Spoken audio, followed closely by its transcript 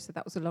So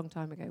that was a long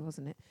time ago,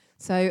 wasn't it?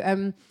 So,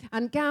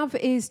 and Gav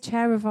is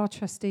chair of our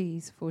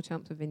trustees for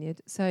Chelmsford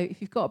Vineyard. So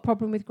if you've got a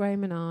problem with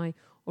Graham and I,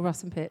 or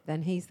Russ and Pip,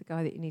 then he's the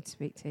guy that you need to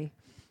speak to.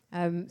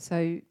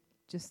 So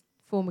just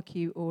form a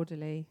queue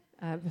orderly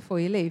before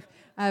you leave.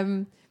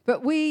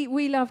 But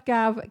we love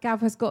Gav.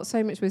 Gav has got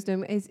so much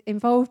wisdom. Is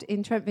involved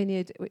in Trent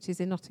Vineyard, which is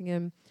in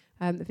Nottingham,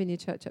 the Vineyard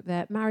Church up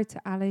there. Married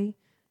to Ali,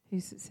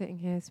 who's sitting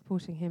here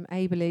supporting him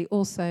ably.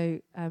 Also,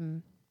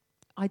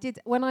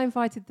 when I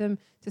invited them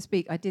to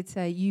speak, I did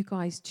say, you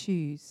guys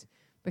choose,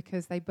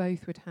 because they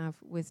both would have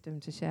wisdom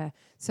to share.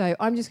 So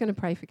I'm just going to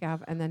pray for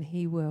Gav, and then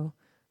he will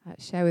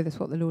share with us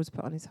what the Lord's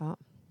put on his heart.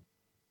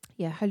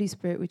 Yeah, Holy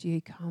Spirit, would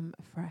you come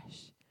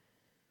afresh?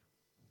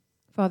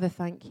 Father,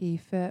 thank you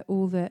for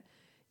all that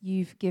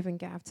you've given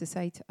Gav to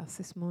say to us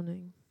this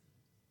morning.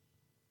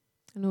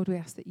 And Lord, we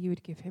ask that you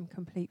would give him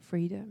complete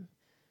freedom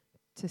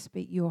to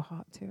speak your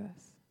heart to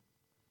us.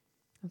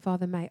 And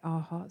Father, may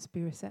our hearts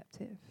be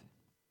receptive.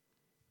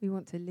 We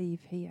want to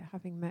leave here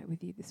having met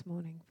with you this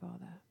morning,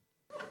 Father.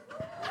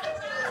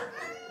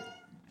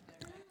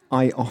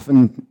 I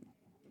often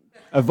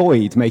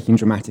avoid making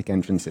dramatic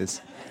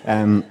entrances.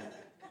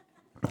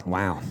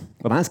 Wow.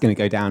 Well, that's going to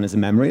go down as a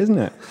memory, isn't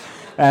it?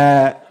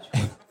 Yeah,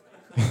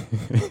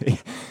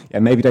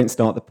 maybe don't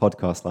start the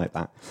podcast like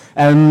that.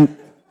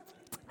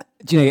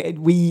 Do you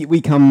know,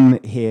 we come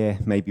here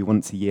maybe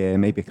once a year,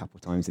 maybe a couple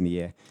of times in a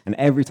year, and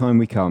every time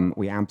we come,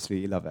 we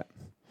absolutely love it.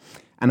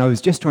 And I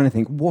was just trying to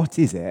think, what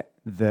is it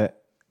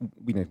that,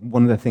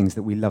 one of the things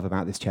that we love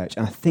about this church?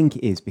 And I think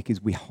it is because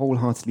we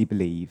wholeheartedly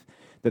believe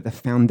that the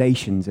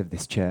foundations of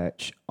this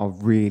church are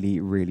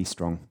really, really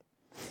strong.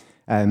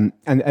 And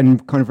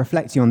kind of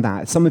reflecting on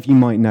that, some of you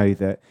might know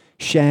that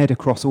shared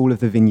across all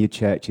of the Vineyard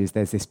churches,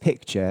 there's this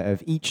picture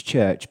of each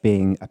church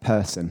being a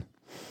person.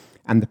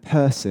 And the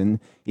person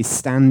is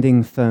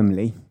standing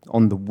firmly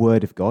on the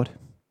Word of God.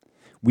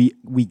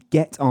 We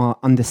get our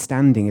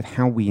understanding of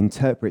how we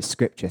interpret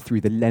Scripture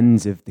through the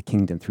lens of the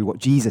kingdom, through what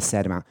Jesus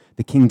said about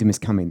the kingdom is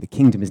coming, the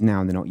kingdom is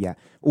now and they're not yet,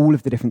 all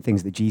of the different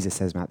things that Jesus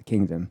says about the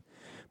kingdom.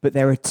 But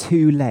there are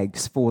two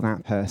legs for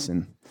that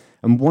person.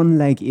 And one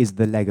leg is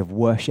the leg of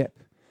worship,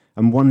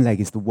 and one leg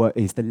is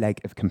the leg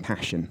of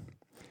compassion.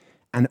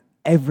 And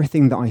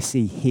everything that I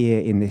see here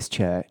in this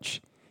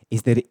church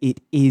is that it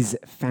is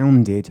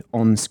founded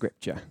on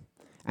Scripture,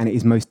 and it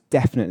is most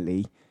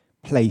definitely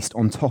placed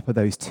on top of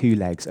those two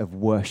legs of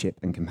worship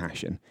and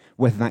compassion,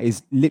 whether that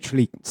is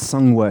literally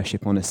sung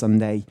worship on a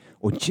Sunday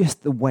or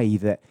just the way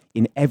that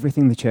in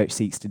everything the church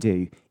seeks to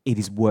do, it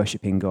is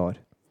worshipping God.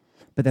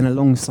 But then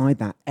alongside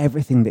that,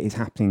 everything that is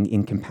happening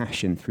in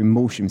compassion through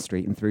Molsham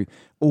Street and through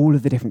all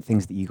of the different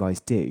things that you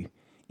guys do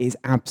is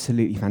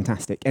absolutely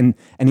fantastic. And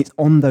it's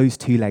on those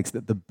two legs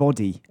that the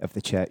body of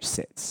the church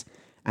sits.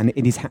 And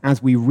it is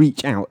as we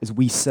reach out, as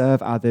we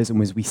serve others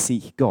and as we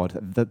seek God,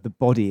 that the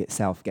body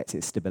itself gets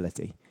its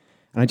stability.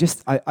 And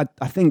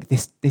I think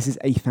this is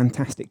a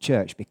fantastic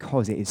church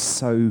because it is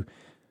so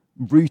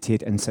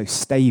rooted and so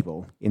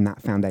stable in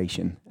that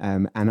foundation.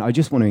 And I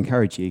just want to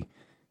encourage you,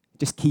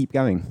 just keep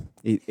going.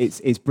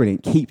 It's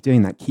brilliant. Keep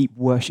doing that. Keep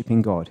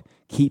worshipping God.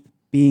 Keep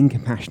being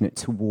compassionate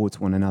towards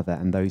one another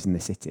and those in the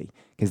city,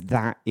 because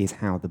that is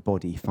how the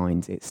body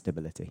finds its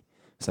stability.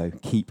 So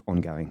keep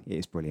on going. It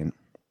is brilliant.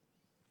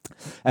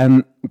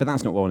 But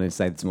that's not what I wanted to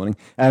say this morning.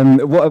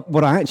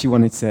 What I actually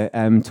wanted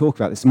to talk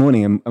about this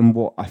morning and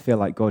what I feel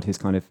like God has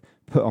kind of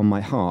put on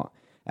my heart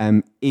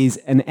is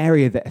an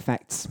area that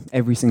affects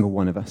every single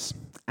one of us.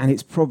 And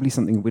it's probably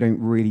something we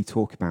don't really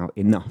talk about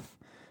enough.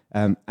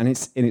 And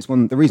it's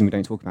the reason we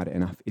don't talk about it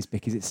enough is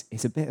because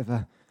it's a bit of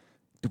a,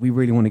 do we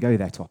really want to go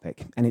there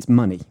topic? And it's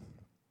money.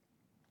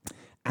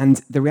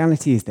 And the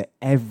reality is that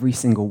every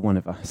single one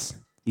of us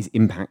is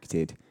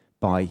impacted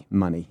by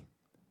money.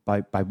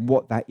 By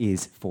what that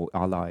is for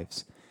our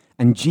lives.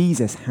 And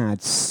Jesus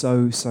had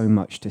so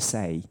much to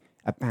say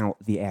about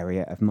the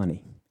area of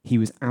money. He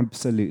was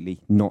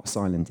absolutely not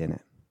silent in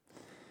it.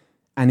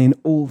 And in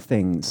all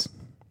things,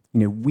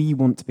 we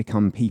want to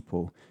become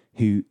people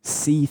who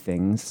see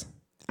things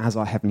as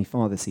our Heavenly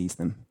Father sees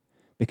them.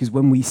 Because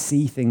when we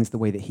see things the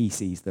way that He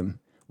sees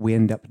them, we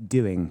end up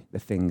doing the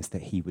things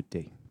that He would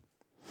do.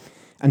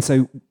 And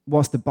so,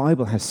 whilst the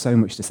Bible has so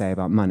much to say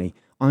about money,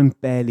 I'm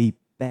barely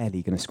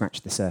going to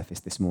scratch the surface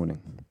this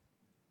morning.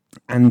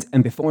 And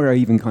before I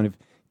even kind of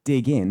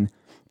dig in,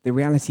 the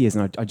reality is,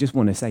 and I just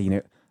want to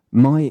say,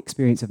 my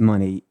experience of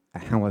money,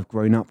 how I've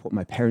grown up, what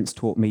my parents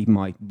taught me,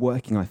 my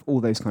working life,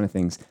 all those kind of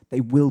things, they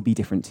will be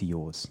different to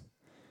yours.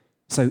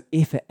 So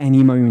if at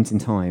any moment in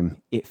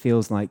time it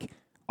feels like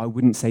I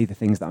wouldn't say the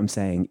things that I'm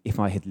saying if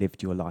I had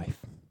lived your life,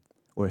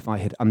 or if I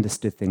had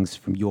understood things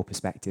from your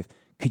perspective,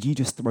 could you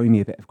just throw me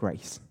a bit of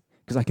grace?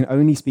 Because I can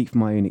only speak from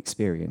my own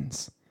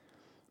experience.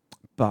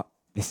 But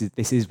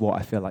this is what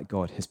I feel like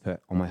God has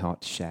put on my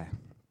heart to share.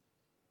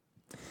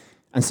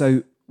 And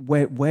so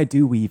where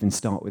do we even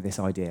start with this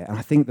idea? And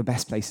I think the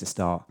best place to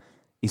start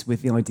is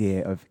with the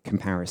idea of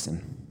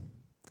comparison.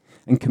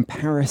 And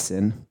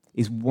comparison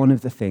is one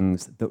of the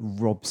things that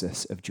robs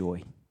us of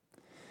joy.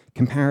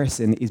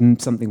 Comparison is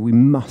something we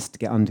must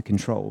get under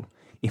control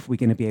if we're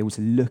going to be able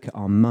to look at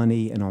our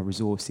money and our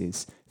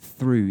resources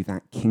through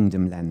that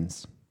kingdom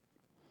lens.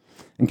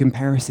 And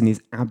comparison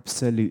is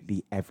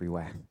absolutely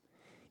everywhere.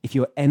 If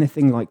you're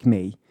anything like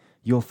me,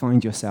 you'll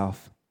find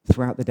yourself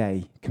throughout the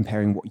day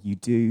comparing what you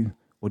do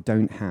or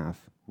don't have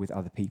with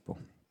other people.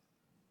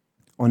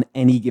 On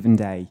any given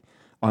day,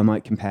 I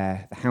might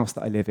compare the house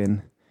that I live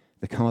in,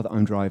 the car that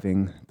I'm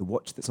driving, the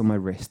watch that's on my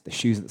wrist, the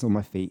shoes that's on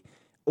my feet,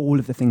 all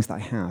of the things that I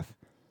have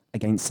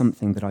against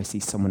something that I see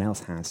someone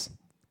else has.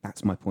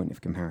 That's my point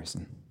of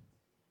comparison.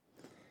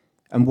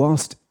 And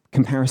whilst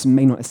comparison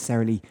may not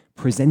necessarily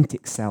present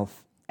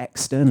itself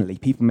externally,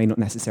 people may not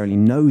necessarily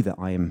know that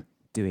I am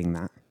doing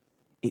that,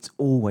 it's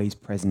always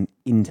present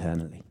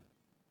internally.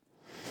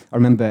 I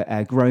remember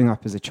growing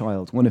up as a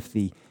child, one of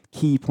the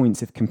key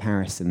points of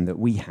comparison that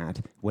we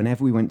had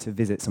whenever we went to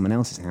visit someone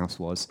else's house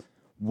was,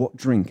 what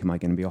drink am I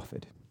going to be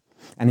offered?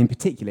 And in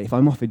particular, if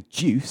I'm offered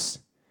juice,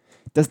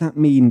 does that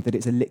mean that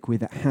it's a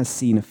liquid that has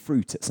seen a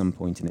fruit at some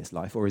point in its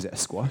life, or is it a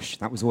squash?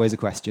 That was always a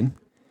question.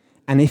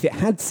 And if it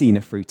had seen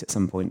a fruit at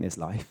some point in its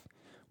life,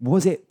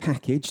 was it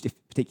packaged,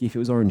 particularly if it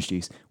was orange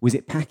juice, was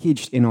it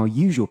packaged in our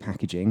usual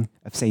packaging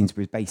of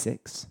Sainsbury's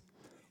Basics,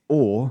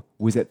 or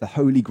was it the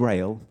Holy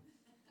Grail,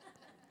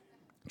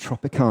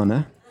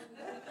 Tropicana,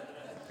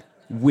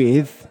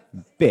 with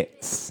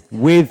bits?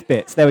 With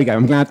bits. There we go.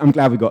 I'm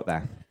glad we got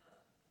there.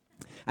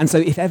 And so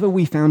if ever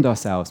we found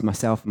ourselves,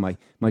 myself and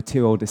my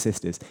two older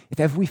sisters, if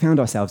ever we found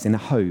ourselves in a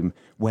home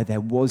where there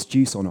was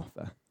juice on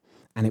offer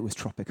and it was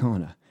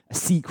Tropicana, a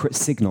secret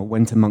signal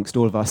went amongst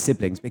all of our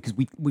siblings because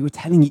we were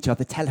telling each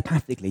other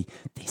telepathically,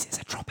 this is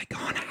a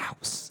Tropicana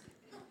house.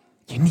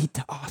 You need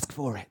to ask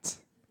for it.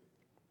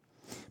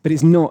 But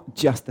it's not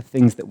just the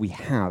things that we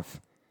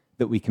have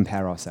that we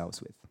compare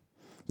ourselves with.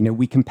 You know,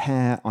 we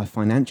compare our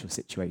financial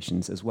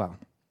situations as well.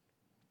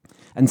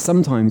 And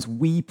sometimes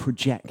we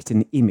project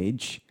an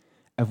image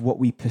of what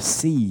we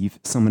perceive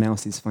someone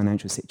else's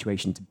financial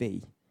situation to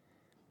be.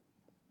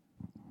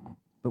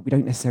 But we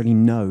don't necessarily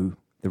know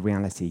the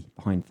reality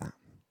behind that.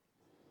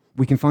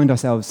 We can find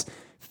ourselves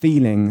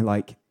feeling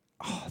like,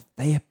 oh,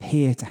 they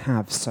appear to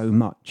have so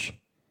much.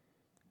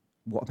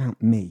 What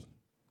about me?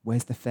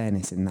 Where's the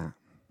fairness in that?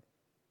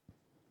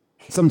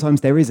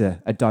 Sometimes there is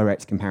a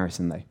direct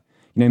comparison, though.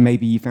 You know,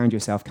 maybe you found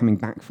yourself coming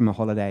back from a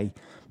holiday,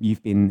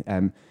 you've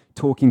been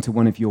talking to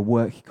one of your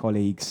work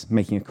colleagues,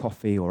 making a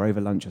coffee or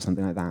over lunch or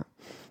something like that.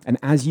 And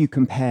as you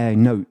compare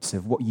notes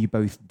of what you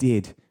both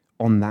did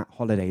on that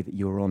holiday that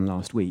you were on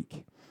last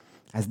week,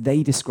 as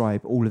they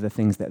describe all of the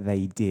things that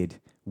they did,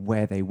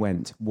 where they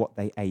went, what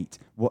they ate,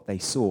 what they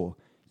saw,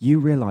 you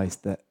realize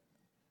that,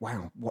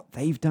 wow, what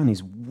they've done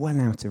is well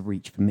out of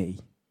reach for me.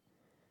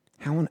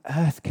 How on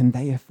earth can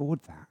they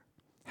afford that?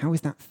 How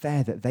is that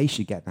fair that they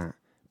should get that,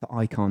 but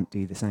I can't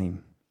do the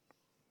same?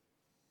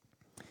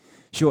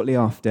 Shortly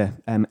after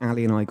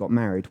Ali and I got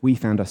married, we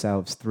found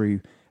ourselves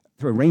through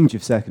a range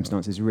of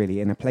circumstances,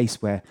 really, in a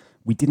place where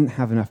we didn't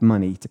have enough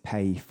money to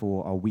pay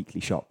for our weekly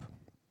shop.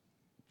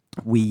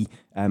 We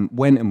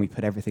went and we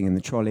put everything in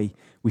the trolley.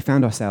 We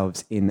found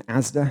ourselves in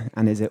Asda,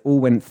 and as it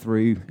all went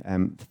through,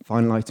 the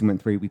final item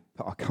went through, we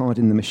put our card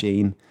in the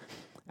machine,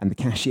 and the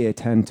cashier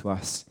turned to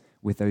us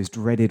with those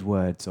dreaded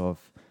words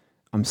of,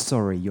 "I'm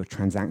sorry, your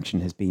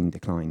transaction has been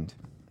declined."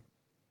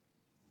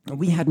 And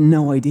we had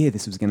no idea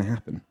this was going to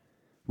happen.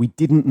 We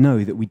didn't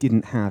know that we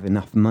didn't have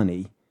enough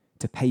money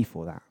to pay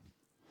for that.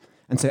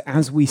 And so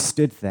as we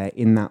stood there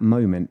in that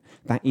moment,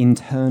 that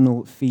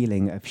internal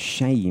feeling of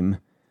shame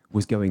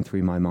was going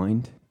through my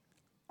mind.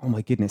 Oh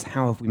my goodness,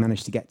 how have we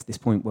managed to get to this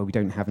point where we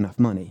don't have enough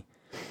money?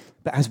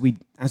 But as we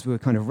were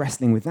kind of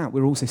wrestling with that,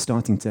 we're also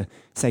starting to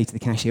say to the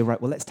cashier,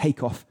 right, well, let's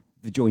take off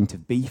the joint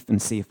of beef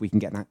and see if we can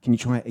get that. Can you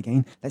try it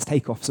again? Let's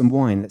take off some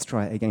wine. Let's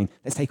try it again.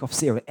 Let's take off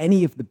cereal.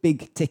 Any of the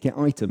big ticket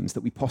items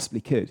that we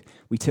possibly could,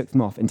 we took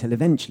them off until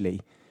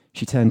eventually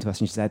she turned to us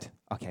and she said,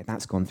 okay,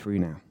 that's gone through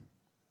now.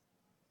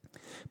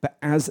 But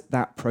as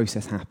that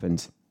process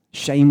happened,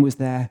 shame was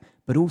there,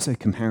 but also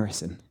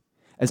comparison.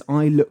 As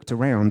I looked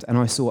around and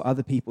I saw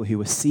other people who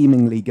were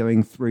seemingly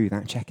going through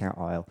that checkout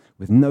aisle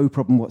with no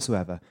problem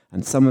whatsoever,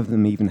 and some of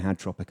them even had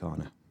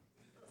Tropicana.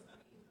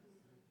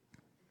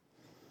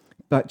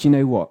 But you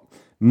know what?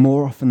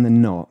 More often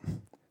than not,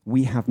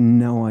 we have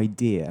no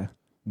idea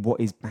what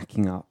is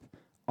backing up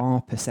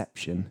our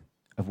perception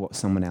of what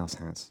someone else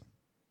has.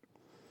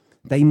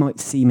 They might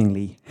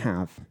seemingly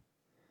have,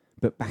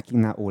 but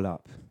backing that all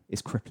up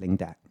is crippling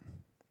debt.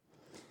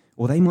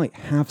 Or they might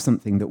have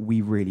something that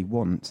we really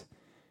want,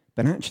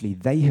 but actually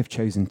they have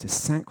chosen to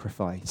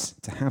sacrifice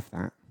to have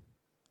that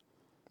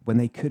when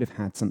they could have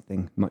had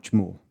something much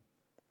more.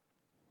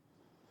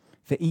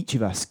 For each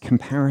of us,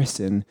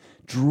 comparison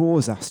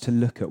draws us to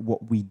look at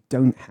what we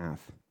don't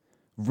have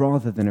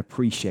rather than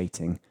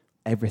appreciating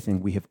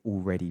everything we have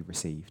already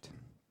received.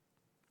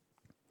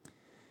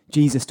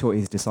 Jesus taught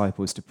his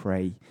disciples to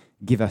pray,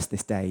 "Give us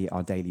this day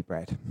our daily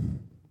bread."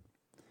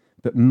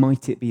 But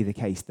might it be the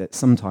case that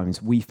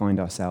sometimes we find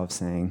ourselves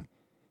saying,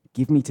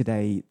 "Give me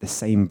today the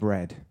same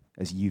bread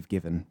as you've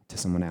given to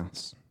someone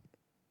else"?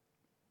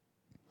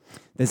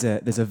 There's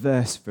a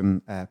verse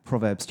from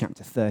Proverbs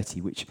chapter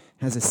 30 which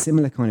has a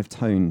similar kind of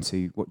tone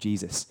to what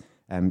Jesus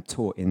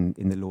taught in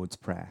the Lord's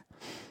Prayer.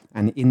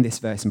 And in this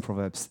verse in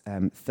Proverbs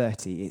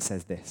 30, it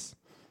says this: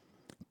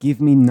 "Give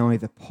me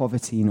neither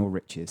poverty nor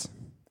riches.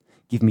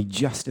 Give me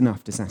just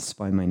enough to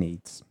satisfy my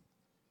needs.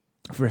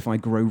 For if I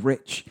grow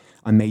rich,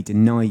 I may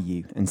deny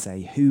you and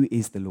say, 'Who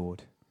is the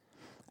Lord?'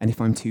 And if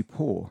I'm too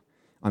poor,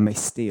 I may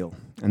steal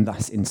and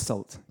thus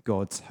insult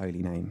God's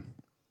holy name."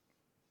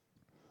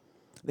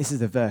 This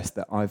is a verse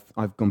that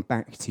I've gone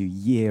back to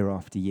year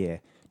after year,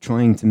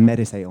 trying to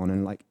meditate on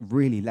and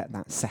really let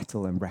that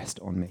settle and rest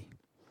on me.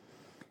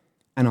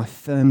 And I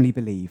firmly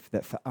believe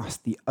that for us,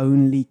 the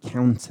only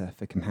counter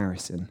for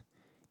comparison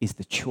is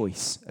the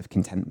choice of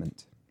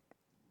contentment.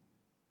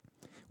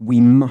 We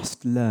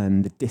must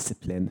learn the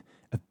discipline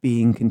of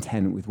being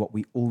content with what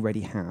we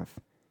already have,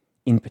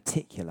 in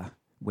particular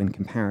when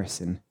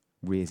comparison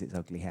rears its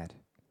ugly head.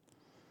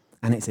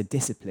 And it's a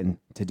discipline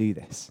to do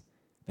this,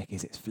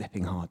 because it's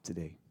flipping hard to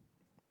do.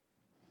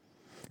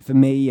 For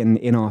me and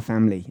in our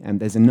family,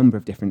 there's a number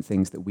of different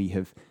things that we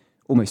have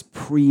almost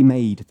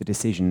pre-made the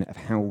decision of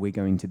how we're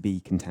going to be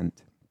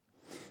content.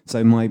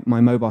 So my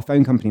mobile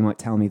phone company might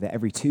tell me that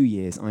every 2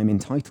 years I'm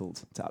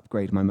entitled to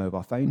upgrade my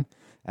mobile phone.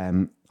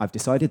 I've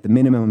decided the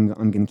minimum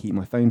I'm going to keep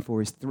my phone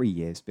for is 3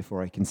 years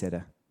before I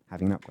consider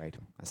having an upgrade.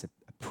 That's a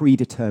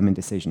predetermined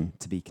decision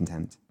to be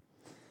content.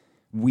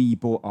 We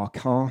bought our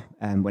car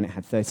when it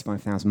had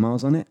 35,000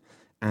 miles on it,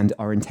 and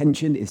our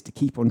intention is to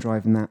keep on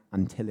driving that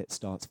until it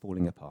starts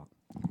falling apart.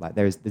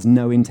 There's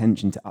no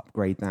intention to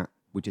upgrade that.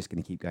 We're just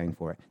going to keep going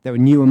for it. There are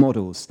newer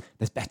models.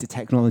 There's better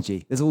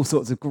technology. There's all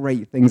sorts of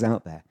great things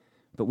out there.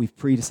 But we've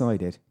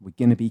pre-decided we're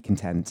going to be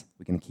content.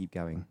 We're going to keep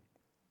going.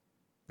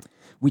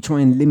 We try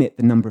and limit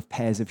the number of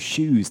pairs of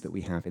shoes that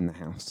we have in the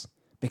house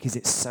because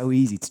it's so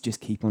easy to just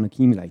keep on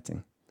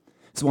accumulating.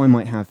 So I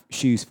might have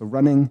shoes for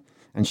running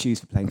and shoes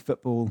for playing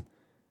football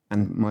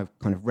and my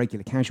kind of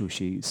regular casual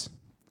shoes.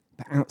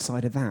 But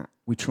outside of that,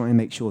 we try and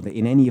make sure that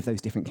in any of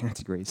those different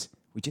categories,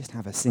 we just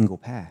have a single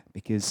pair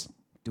because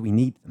do we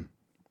need them?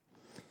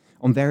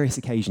 On various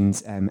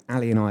occasions,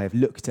 Ali and I have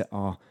looked at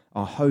our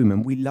home,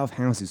 and we love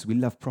houses, we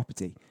love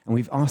property, and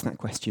we've asked that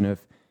question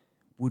of,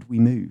 would we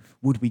move?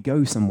 Would we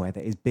go somewhere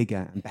that is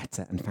bigger and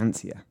better and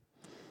fancier?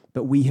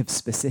 But we have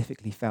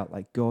specifically felt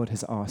like God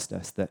has asked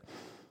us that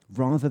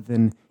rather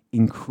than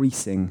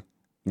increasing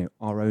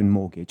our own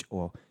mortgage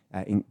or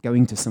in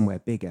going to somewhere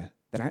bigger,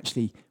 that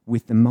actually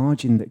with the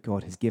margin that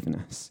God has given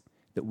us,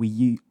 that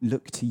we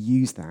look to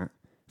use that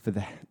for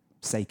the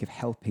sake of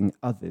helping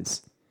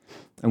others.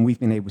 And we've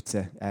been able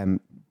to,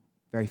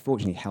 very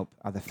fortunately, help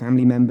other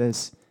family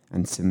members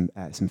and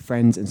some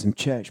friends and some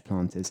church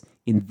planters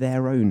in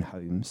their own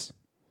homes,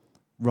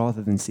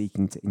 rather than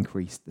seeking to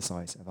increase the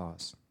size of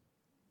ours.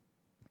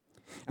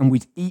 And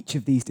with each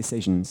of these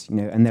decisions,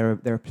 and there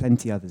are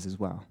plenty others as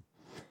well,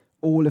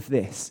 all of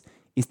this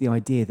is the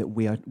idea that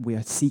we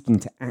are seeking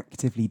to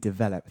actively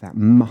develop that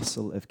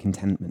muscle of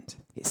contentment.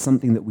 It's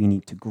something that we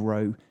need to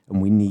grow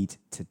and we need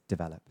to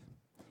develop.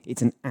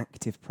 It's an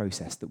active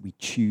process that we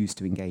choose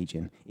to engage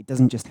in. It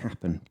doesn't just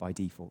happen by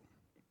default.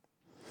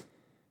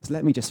 So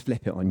let me just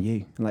flip it on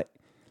you.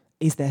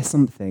 Is there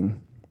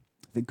something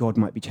that God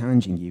might be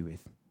challenging you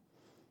with?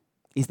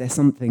 Is there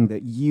something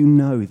that you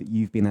know that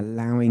you've been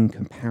allowing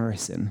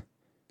comparison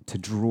to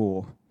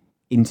draw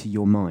into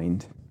your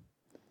mind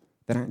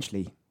that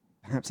actually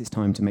perhaps it's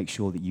time to make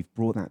sure that you've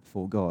brought that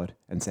before God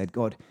and said,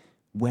 God,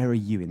 where are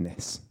you in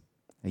this?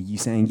 Are you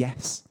saying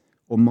yes?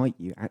 Or might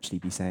you actually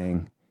be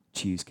saying,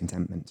 choose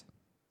contentment?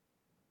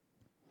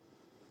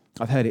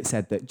 I've heard it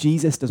said that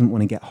Jesus doesn't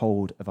want to get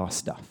hold of our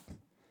stuff.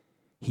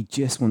 He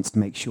just wants to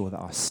make sure that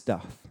our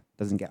stuff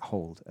doesn't get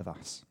hold of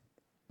us.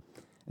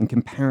 And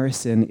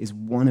comparison is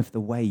one of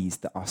the ways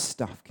that our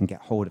stuff can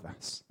get hold of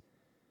us.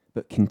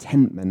 But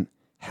contentment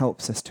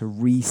helps us to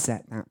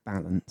reset that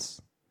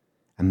balance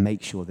and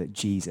make sure that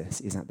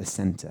Jesus is at the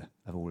center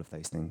of all of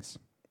those things.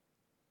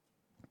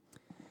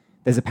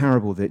 There's a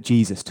parable that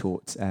Jesus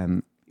taught,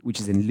 which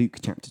is in Luke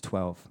chapter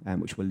 12,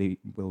 which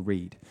we'll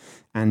read.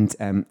 And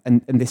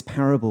this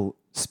parable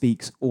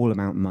speaks all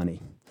about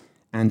money.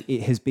 And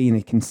it has been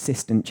a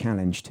consistent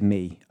challenge to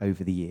me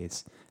over the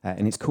years.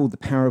 And it's called the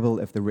parable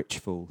of the rich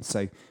fool.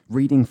 So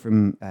reading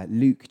from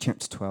Luke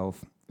chapter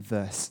 12,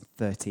 verse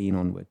 13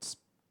 onwards.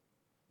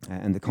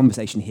 And the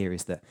conversation here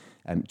is that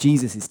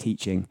Jesus is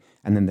teaching,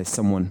 and then there's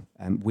someone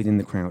within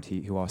the crowd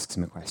who asks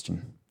him a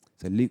question.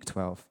 So Luke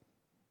 12,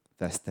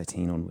 verse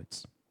 13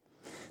 onwards.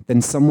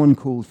 Then someone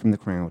called from the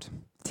crowd,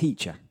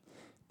 "Teacher,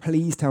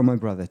 please tell my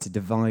brother to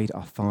divide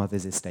our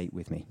father's estate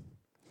with me."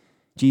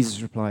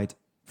 Jesus replied,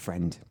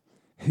 "Friend,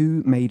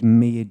 who made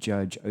me a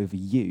judge over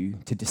you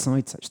to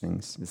decide such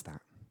things as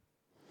that?"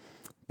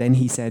 Then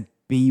he said,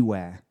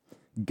 "Beware,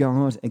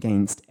 guard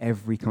against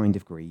every kind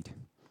of greed.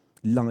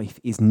 Life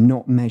is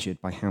not measured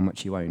by how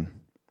much you own."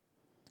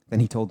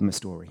 Then he told them a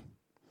story.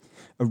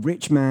 A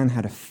rich man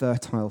had a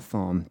fertile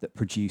farm that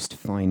produced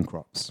fine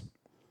crops.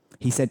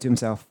 He said to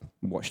himself,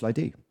 "What shall I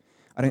do?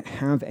 I don't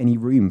have any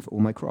room for all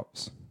my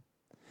crops."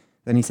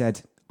 Then he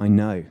said, "I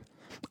know.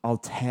 I'll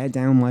tear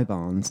down my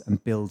barns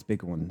and build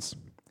bigger ones.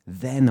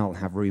 Then I'll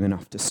have room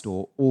enough to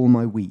store all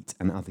my wheat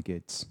and other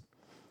goods.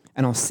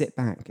 And I'll sit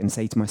back and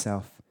say to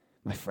myself,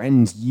 my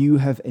friends, you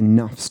have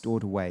enough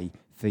stored away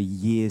for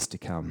years to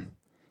come.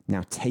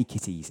 Now take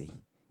it easy.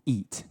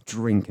 Eat,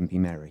 drink, and be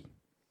merry.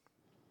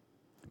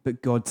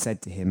 But God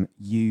said to him,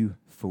 you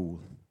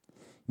fool,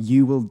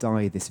 you will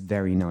die this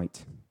very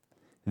night.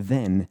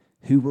 Then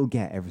who will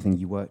get everything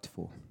you worked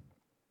for?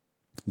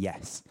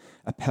 Yes,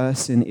 a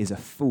person is a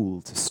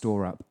fool to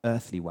store up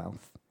earthly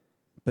wealth,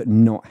 but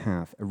not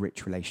have a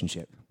rich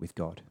relationship with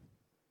God.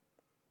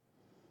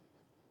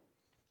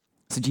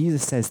 So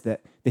Jesus says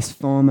that this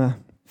farmer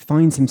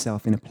finds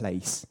himself in a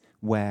place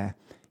where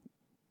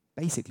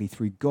basically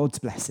through God's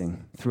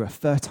blessing, through a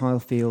fertile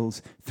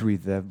field, through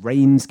the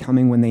rains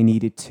coming when they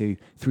needed to,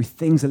 through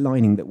things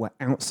aligning that were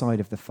outside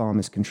of the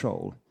farmer's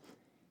control,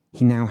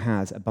 he now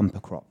has a bumper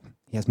crop.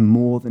 He has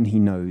more than he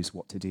knows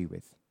what to do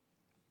with.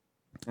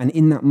 And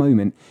in that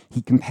moment,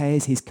 he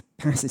compares his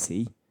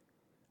capacity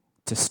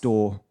to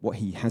store what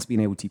he has been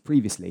able to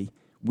previously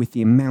with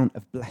the amount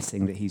of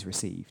blessing that he's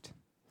received.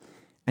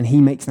 And he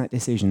makes that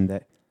decision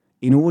that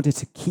in order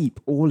to keep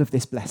all of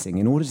this blessing,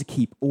 in order to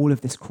keep all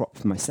of this crop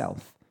for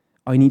myself,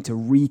 I need to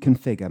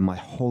reconfigure my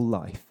whole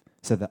life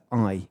so that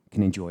I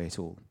can enjoy it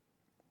all.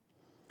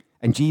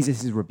 And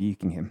Jesus is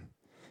rebuking him.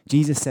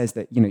 Jesus says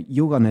that,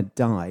 you're going to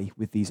die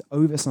with these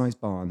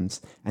oversized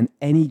barns and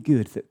any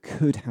good that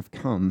could have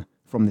come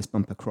from this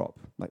bumper crop.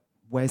 Like,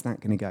 where's that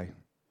going to go?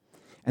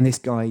 And this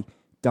guy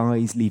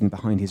dies leaving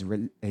behind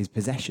his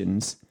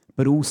possessions,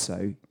 but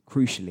also,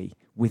 crucially,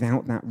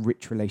 without that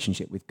rich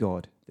relationship with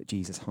God that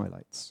Jesus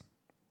highlights.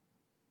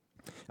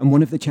 And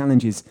one of the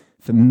challenges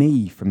for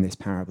me from this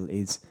parable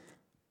is,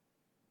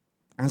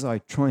 as I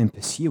try and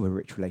pursue a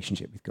rich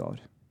relationship with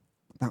God,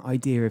 that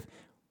idea of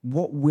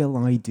what will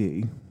I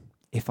do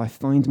if I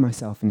find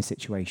myself in a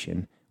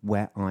situation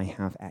where I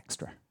have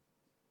extra?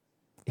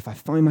 If I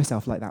find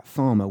myself like that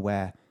farmer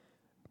where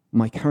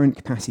my current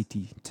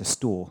capacity to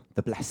store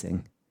the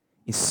blessing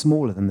is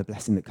smaller than the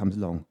blessing that comes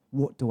along,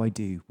 what do I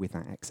do with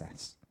that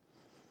excess?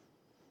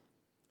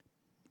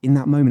 In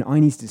that moment, I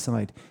need to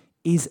decide,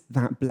 is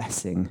that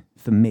blessing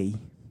for me?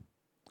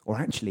 Or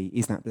actually,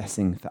 is that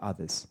blessing for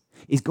others?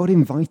 Is God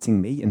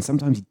inviting me, and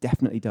sometimes he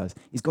definitely does,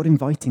 is God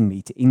inviting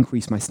me to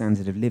increase my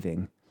standard of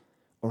living?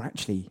 Or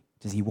actually,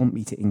 does he want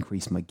me to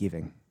increase my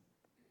giving?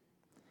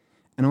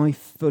 And I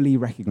fully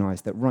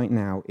recognize that right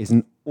now is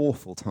an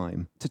awful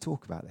time to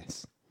talk about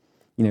this.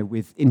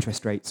 With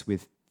interest rates,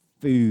 with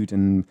food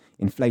and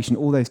inflation,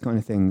 all those kind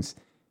of things,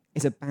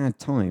 it's a bad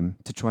time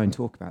to try and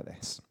talk about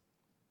this.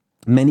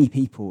 Many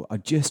people are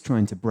just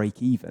trying to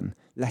break even,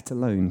 let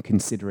alone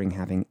considering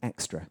having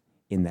extra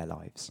in their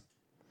lives.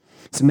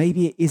 So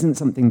maybe it isn't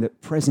something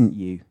that present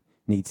you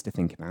needs to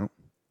think about,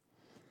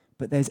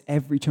 but there's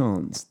every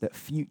chance that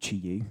future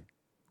you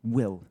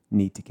will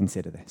need to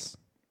consider this.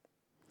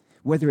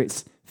 Whether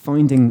it's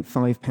finding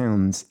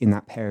 £5 in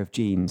that pair of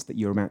jeans that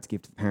you're about to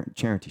give to the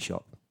charity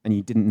shop and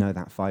you didn't know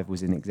that 5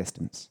 was in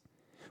existence.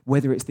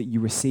 Whether it's that you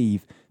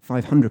receive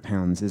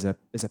 £500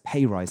 as a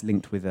pay rise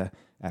linked with a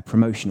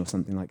promotion or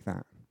something like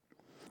that.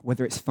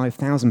 Whether it's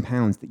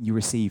 £5,000 that you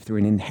receive through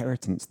an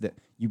inheritance that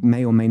you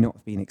may or may not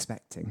have been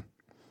expecting.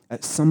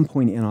 At some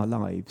point in our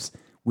lives,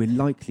 we're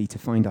likely to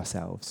find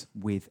ourselves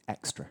with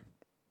extra.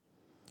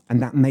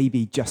 And that may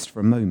be just for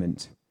a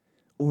moment,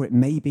 or it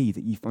may be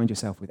that you find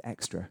yourself with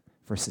extra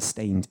for a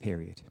sustained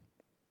period.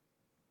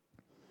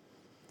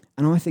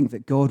 And I think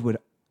that God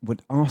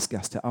would ask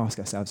us to ask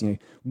ourselves,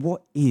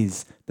 what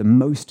is the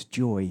most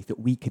joy that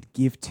we could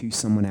give to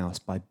someone else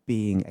by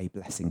being a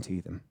blessing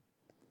to them?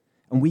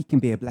 And we can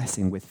be a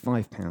blessing with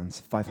 £5,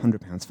 £500,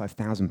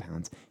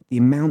 £5,000. The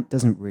amount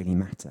doesn't really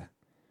matter.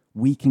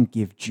 We can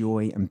give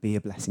joy and be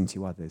a blessing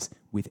to others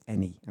with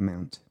any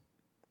amount.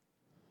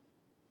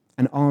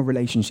 And our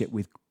relationship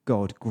with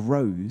God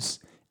grows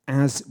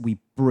as we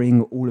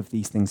bring all of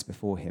these things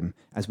before him,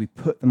 as we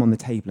put them on the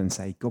table and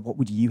say, God, what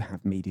would you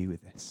have me do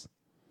with this?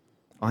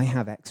 I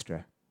have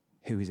extra.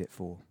 Who is it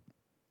for?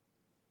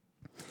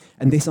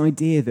 And this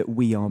idea that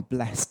we are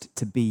blessed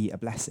to be a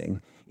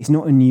blessing is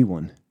not a new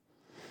one.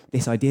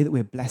 This idea that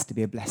we're blessed to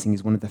be a blessing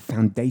is one of the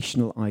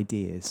foundational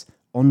ideas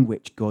on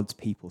which God's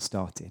people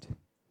started.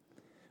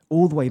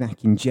 All the way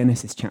back in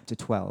Genesis chapter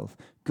 12,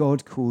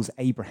 God calls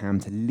Abraham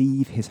to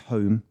leave his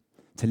home,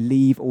 to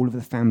leave all of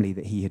the family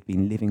that he had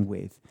been living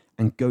with,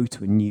 and go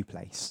to a new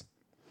place.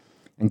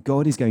 And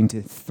God is going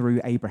to,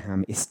 through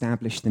Abraham,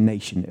 establish the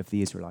nation of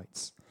the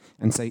Israelites.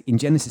 And so in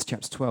Genesis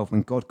chapter 12,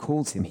 when God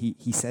calls him,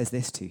 he says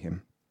this to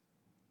him,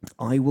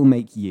 I will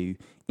make you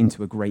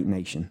into a great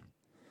nation.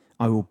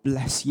 I will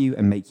bless you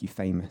and make you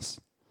famous,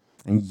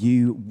 and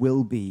you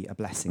will be a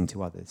blessing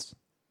to others.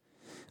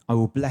 I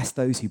will bless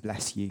those who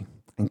bless you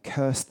and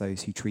curse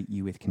those who treat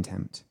you with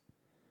contempt.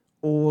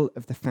 All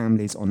of the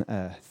families on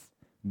earth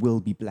will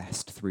be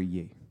blessed through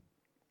you.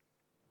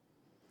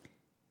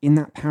 In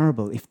that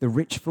parable, if the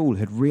rich fool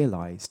had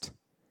realized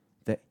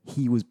that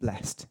he was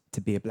blessed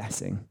to be a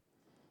blessing,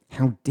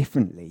 how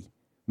differently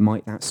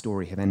might that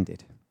story have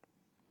ended?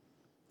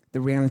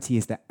 The reality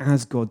is that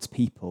as God's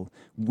people,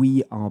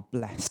 we are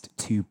blessed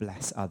to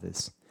bless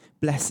others.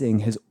 Blessing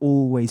has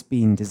always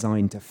been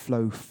designed to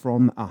flow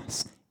from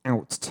us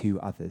out to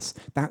others.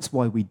 That's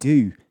why we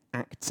do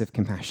acts of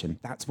compassion.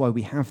 That's why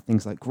we have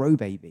things like Grow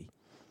Baby,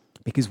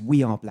 because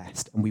we are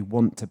blessed and we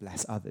want to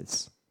bless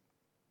others.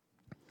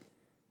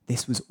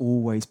 This was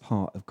always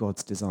part of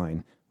God's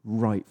design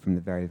right from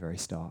the very, very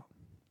start.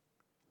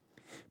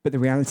 But the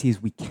reality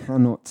is we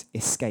cannot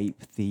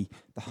escape the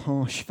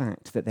harsh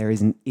fact that there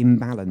is an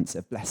imbalance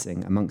of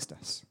blessing amongst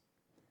us.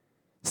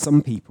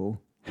 Some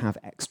people have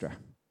extra,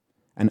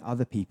 and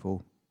other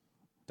people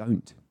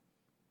don't.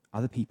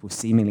 Other people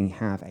seemingly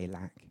have a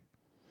lack.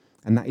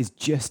 And that is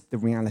just the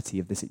reality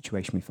of the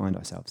situation we find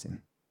ourselves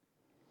in.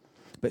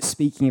 But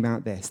speaking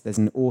about this, there's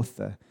an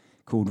author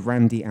called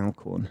Randy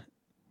Alcorn.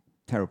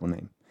 Terrible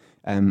name.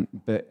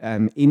 But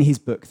in his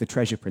book, The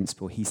Treasure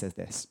Principle, he says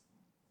this: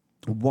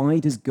 why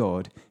does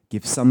God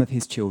give some of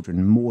his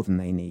children more than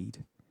they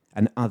need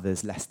and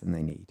others less than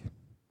they need?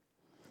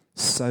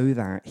 So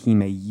that he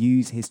may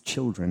use his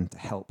children to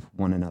help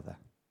one another.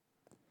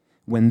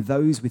 When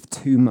those with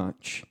too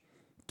much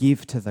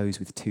give to those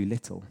with too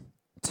little,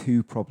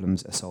 2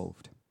 problems are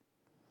solved.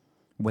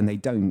 When they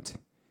don't,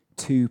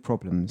 2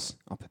 problems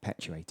are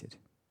perpetuated.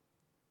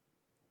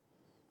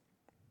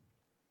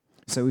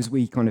 So as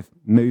we kind of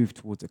move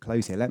towards a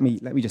close here, let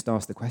me just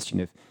ask the question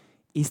of,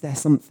 is there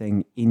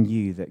something in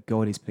you that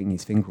God is putting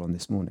his finger on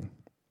this morning?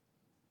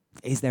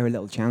 Is there a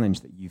little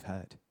challenge that you've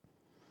heard?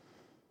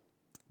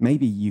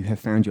 Maybe you have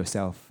found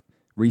yourself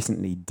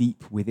recently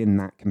deep within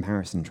that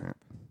comparison trap.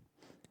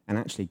 And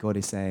actually God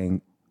is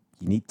saying,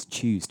 you need to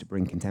choose to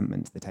bring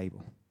contentment to the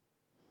table.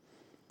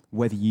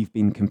 Whether you've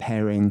been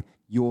comparing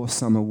your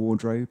summer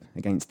wardrobe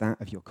against that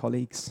of your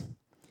colleagues,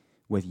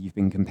 whether you've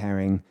been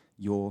comparing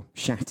your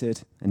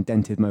shattered and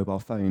dented mobile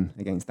phone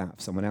against that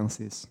of someone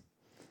else's,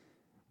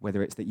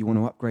 whether it's that you want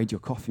to upgrade your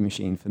coffee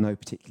machine for no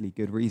particularly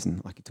good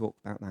reason. I could talk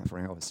about that for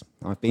hours.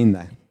 I've been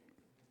there.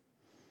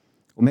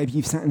 Or maybe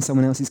you've sat in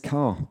someone else's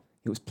car.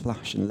 It was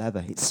plush and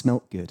leather. It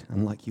smelt good,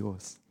 unlike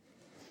yours.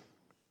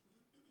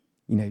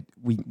 You know,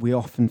 we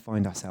often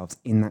find ourselves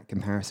in that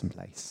comparison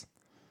place.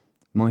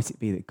 Might it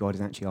be that God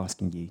is actually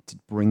asking you to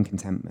bring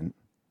contentment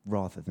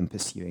rather than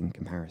pursuing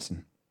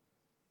comparison?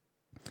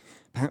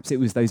 Perhaps it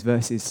was those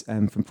verses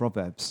from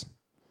Proverbs.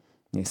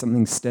 You know,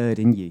 something stirred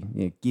in you.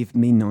 You know, give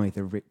me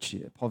neither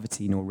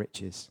poverty nor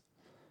riches.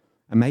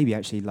 And maybe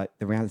actually, like,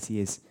 the reality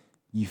is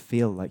you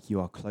feel like you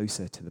are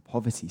closer to the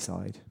poverty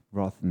side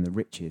rather than the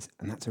riches,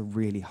 and that's a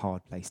really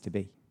hard place to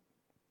be.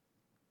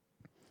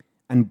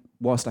 And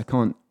whilst I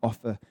can't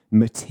offer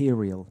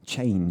material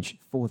change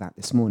for that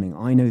this morning,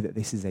 I know that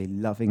this is a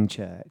loving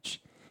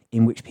church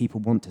in which people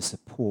want to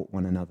support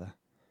one another.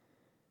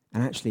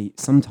 And actually,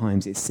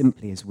 sometimes it's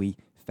simply as we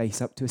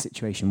face up to a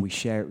situation, we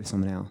share it with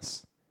someone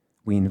else.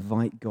 We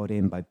invite God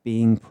in by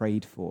being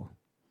prayed for,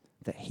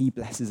 that he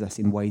blesses us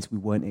in ways we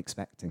weren't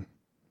expecting.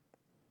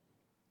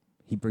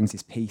 He brings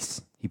his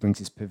peace, he brings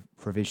his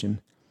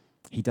provision,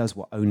 he does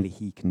what only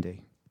he can do.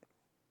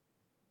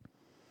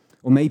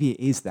 Or maybe it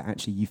is that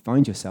actually you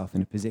find yourself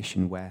in a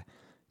position where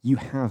you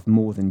have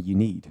more than you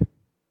need.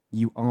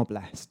 You are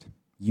blessed.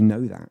 You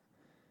know that.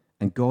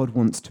 And God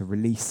wants to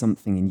release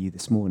something in you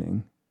this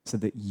morning so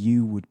that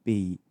you would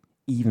be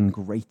even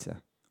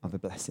greater of a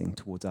blessing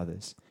towards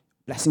others.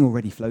 Blessing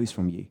already flows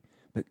from you,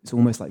 but it's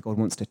almost like God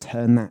wants to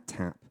turn that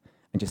tap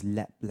and just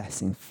let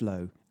blessing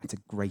flow at a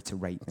greater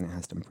rate than it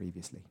has done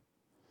previously.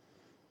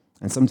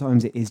 And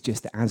sometimes it is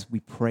just that as we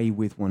pray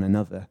with one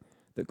another,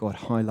 that God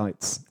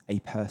highlights a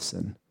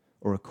person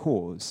or a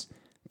cause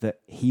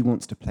that he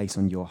wants to place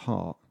on your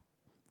heart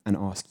and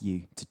ask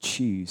you to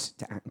choose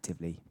to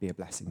actively be a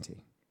blessing to.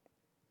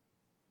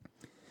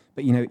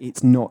 But you know,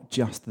 it's not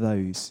just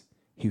those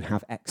who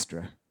have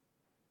extra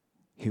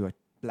who are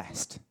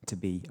blessed to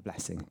be a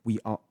blessing. We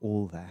are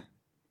all there.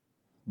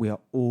 We are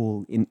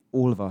all, in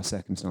all of our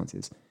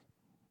circumstances,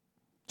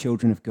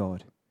 children of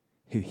God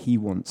who he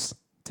wants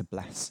to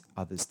bless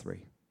others through.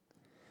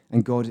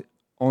 And God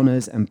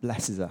honors and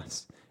blesses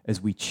us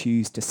as we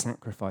choose to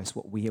sacrifice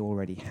what we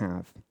already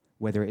have,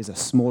 whether it is a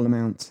small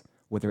amount,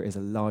 whether it is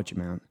a large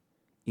amount,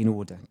 in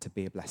order to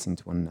be a blessing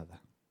to one another.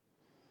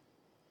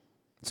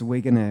 So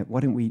why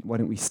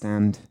don't we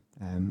stand?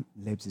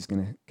 Libs is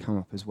going to come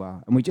up as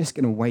well. And we're just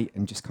going to wait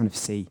and just kind of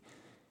see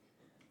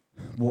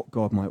what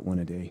God might want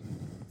to do.